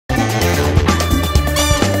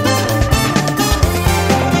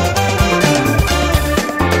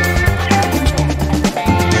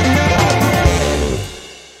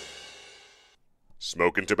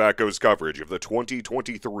Smokin' Tobacco's coverage of the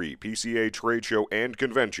 2023 PCA Trade Show and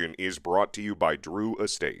Convention is brought to you by Drew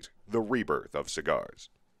Estate, the rebirth of cigars.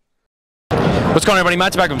 What's going on, everybody?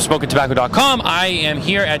 Matt Tobacco from SmokingTobacco.com. I am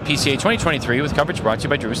here at PCA 2023 with coverage brought to you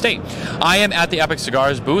by Drew Estate. I am at the Epic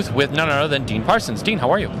Cigars booth with none other than Dean Parsons. Dean, how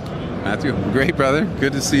are you? Matthew, great, brother.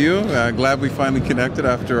 Good to see you. Glad we finally connected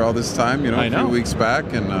after all this time. A few weeks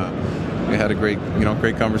back, and we had a great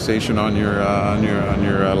conversation on your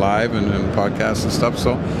live and podcast and stuff.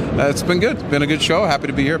 So it's been good. Been a good show. Happy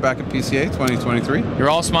to be here back at PCA 2023. You're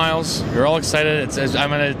all smiles. You're all excited. I'm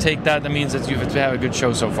going to take that. That means that you've had a good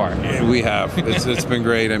show so far. We have. It's been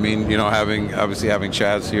great. I mean, having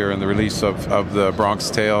Chaz here and the release of the Bronx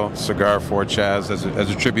Tale cigar for Chaz as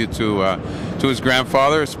a tribute to his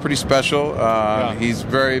grandfather. It's pretty special. He's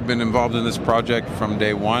been involved in this project from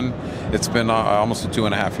day one. It's been almost a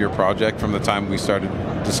 2.5-year project from the time we started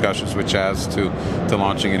discussions with Chaz to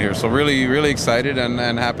launching it here. So really, really excited and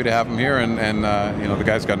happy to have him here. And the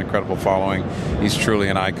guy's got an incredible following. He's truly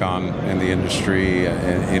an icon in the industry,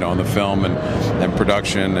 in the film and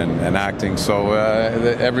production and acting. So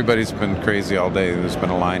everybody's been crazy all day. There's been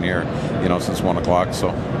a line here, since 1 o'clock.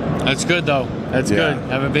 So that's good, though. That's good.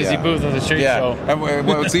 Have a busy booth on the street show. And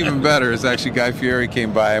what's even better is actually Guy Fieri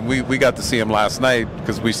came by, and we got to see him last night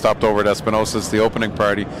because we stopped over at Espinosa's, the opening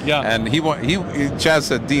party. Yeah. And Chaz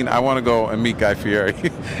said, Dean, I want to go and meet Guy Fieri.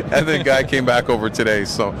 And then Guy came back over today.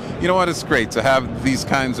 So you know what? It's great to have these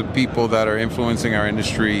kinds of people that are influencing our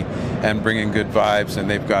industry and bringing good vibes, and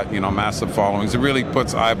they've got massive followings. It really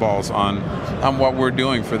puts eyeballs on what we're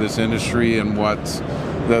doing for this industry and what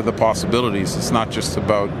the possibilities. It's not just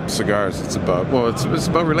about cigars. It's about it's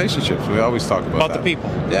about relationships. We always talk about that. The people.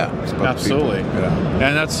 Yeah, it's about absolutely. The people. Yeah.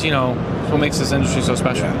 And that's what makes this industry so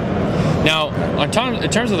special. Yeah. Now, in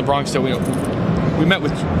terms of the Bronx Tale, we met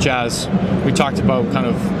with Chaz. We talked about kind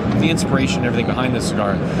of the inspiration and everything behind this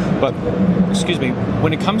cigar. But, excuse me,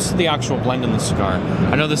 when it comes to the actual blend in the cigar,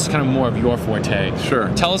 I know this is kind of more of your forte. Sure.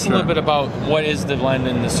 Tell us a little bit about what is the blend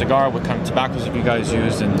in the cigar, what kind of tobaccos have you guys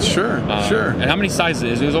used? And Sure. And how many sizes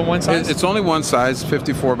is it? Is it one size? It's only one size,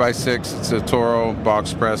 54x6. It's a Toro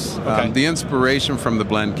box press. Okay. The inspiration from the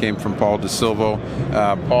blend came from Paul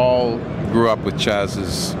DeSilvo. Paul grew up with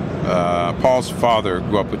Chaz's... Paul's father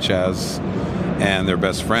grew up with Chaz, and they're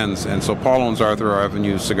best friends. And so Paul owns Arthur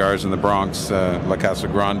Avenue Cigars in the Bronx, La Casa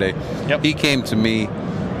Grande. Yep. He came to me,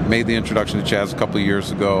 made the introduction to Chaz a couple of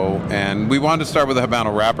years ago, and we wanted to start with a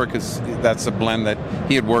Habano wrapper because that's a blend that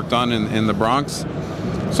he had worked on in the Bronx.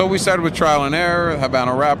 So we started with trial and error,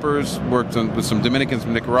 Habano wrappers, worked with some Dominican,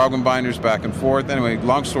 some Nicaraguan binders back and forth. Anyway,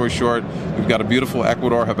 long story short, we've got a beautiful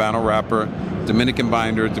Ecuador Habano wrapper, Dominican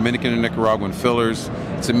binder, Dominican and Nicaraguan fillers.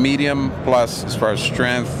 It's a medium plus as far as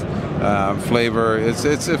strength, flavor. It's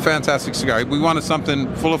a fantastic cigar. We wanted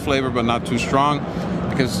something full of flavor but not too strong,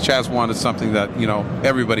 because Chaz wanted something that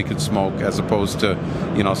everybody could smoke, as opposed to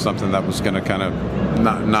something that was going to kind of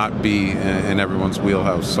not be in everyone's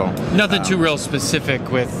wheelhouse. So nothing too real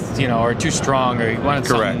specific with or too strong, or you wanted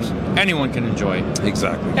something anyone can enjoy.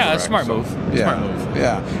 Exactly. Yeah, that's a smart move. Yeah, smart move.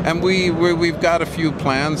 Yeah, and we've got a few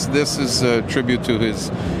plans. This is a tribute to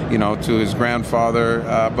his to his grandfather,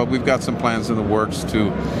 but we've got some plans in the works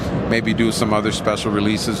to maybe do some other special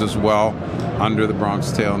releases as well under the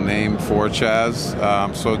Bronx Tale name for Chaz.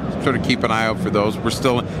 So sort of keep an eye out for those. We're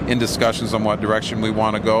still in discussions on what direction we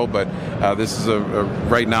want to go, but this is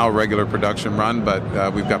right now a regular production run,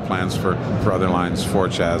 but we've got plans for other lines for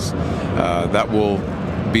Chaz that will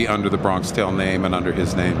be under the Bronx Tale name and under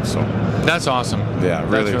his name. So that's awesome. Yeah,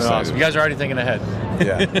 really excited. Awesome. You guys are already thinking ahead.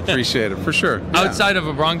 Yeah, appreciate it for sure. Yeah. Outside of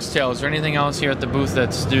a Bronx Tale, is there anything else here at the booth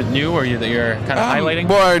that's new or that you're kind of highlighting?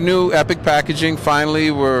 Well, our new Epic packaging. Finally,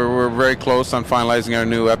 we're very close on finalizing our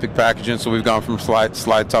new Epic packaging. So we've gone from slide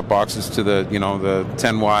top boxes to the the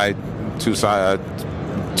 10 wide,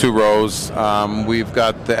 two rows. We've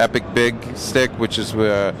got the Epic Big Stick, which is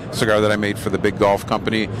a cigar that I made for the Big Golf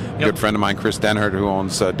Company. A good friend of mine, Chris Denhart, who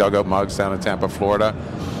owns Dugout Mugs down in Tampa, Florida.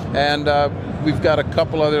 And we've got a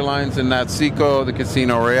couple other lines in Natsico, the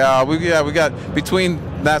Casino Royale. We got between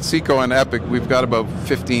Natsico and Epic, we've got about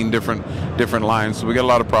 15 different lines. So we got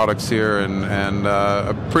a lot of products here, and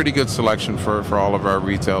a pretty good selection for all of our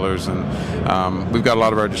retailers. And we've got a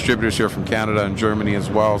lot of our distributors here from Canada and Germany as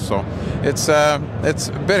well. So it's a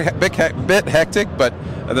bit hectic, but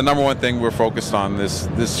the number one thing we're focused on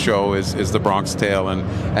this show is the Bronx Tale,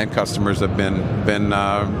 and customers have been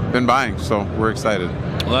buying. So we're excited.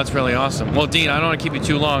 Well, that's really awesome. Well, Dean, I don't want to keep you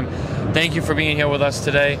too long. Thank you for being here with us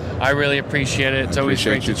today. I really appreciate it. It's always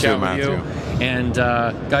great to chat with you. And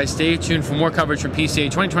guys, stay tuned for more coverage from PCA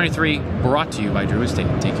 2023, brought to you by Drew Estate.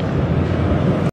 Take care.